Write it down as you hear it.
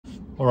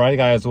Alright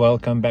guys,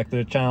 welcome back to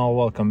the channel,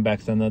 welcome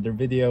back to another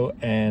video,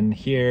 and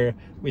here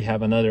we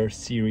have another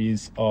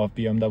series of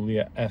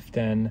BMW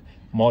F10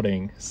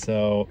 modding.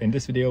 So in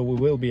this video we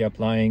will be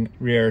applying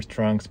rear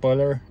trunk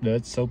spoiler.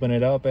 Let's open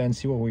it up and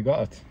see what we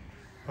got.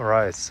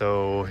 Alright,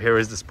 so here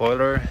is the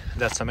spoiler.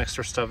 That's some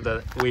extra stuff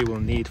that we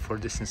will need for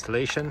this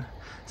installation.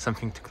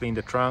 Something to clean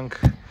the trunk,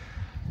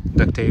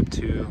 duct tape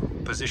to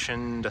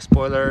position the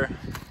spoiler,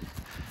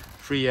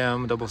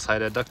 3M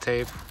double-sided duct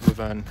tape with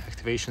an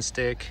activation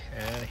stick,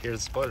 and here's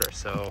the spoiler.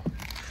 So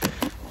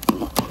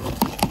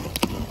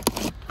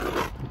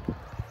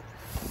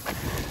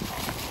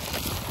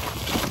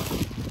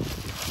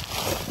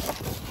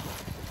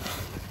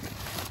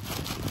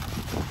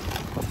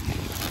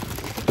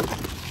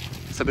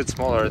it's a bit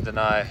smaller than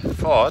I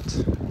thought,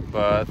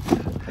 but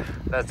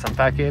let's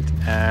unpack it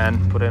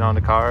and put it on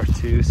the car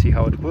to see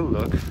how it will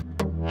look.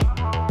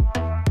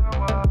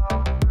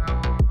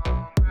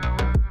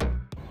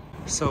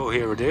 So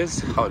here it is,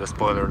 how the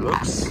spoiler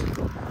looks.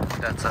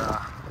 That's a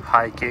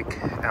high kick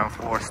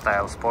M4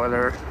 style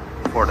spoiler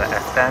for the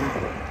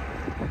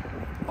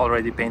F10.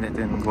 Already painted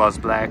in gloss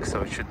black,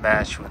 so it should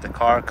match with the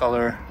car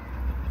color.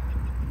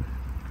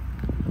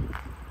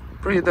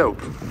 Pretty dope.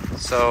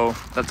 So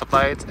let's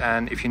apply it,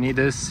 and if you need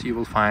this, you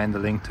will find the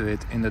link to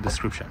it in the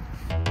description.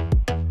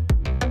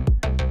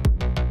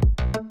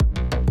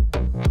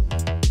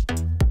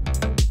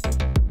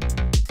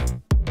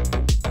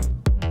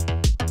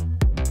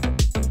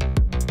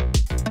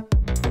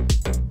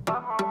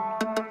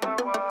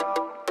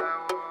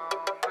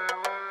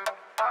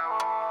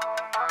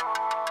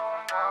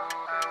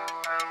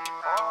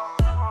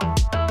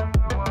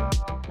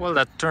 Well,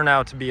 that turned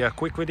out to be a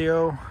quick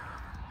video.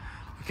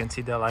 You can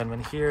see the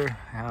alignment here.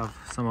 I have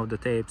some of the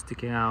tape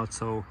sticking out,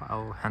 so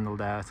I'll handle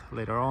that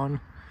later on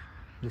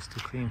just to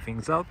clean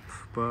things up.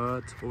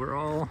 But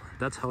overall,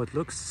 that's how it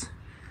looks.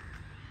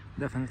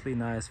 Definitely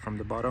nice from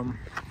the bottom.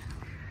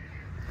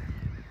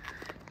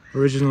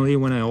 Originally,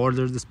 when I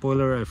ordered the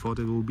spoiler, I thought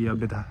it would be a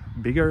bit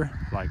bigger,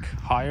 like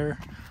higher,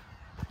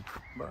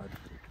 but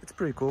it's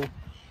pretty cool.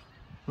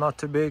 Not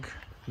too big,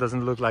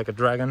 doesn't look like a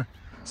dragon.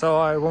 So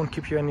I won't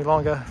keep you any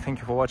longer. Thank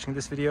you for watching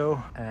this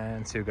video,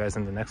 and see you guys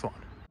in the next one.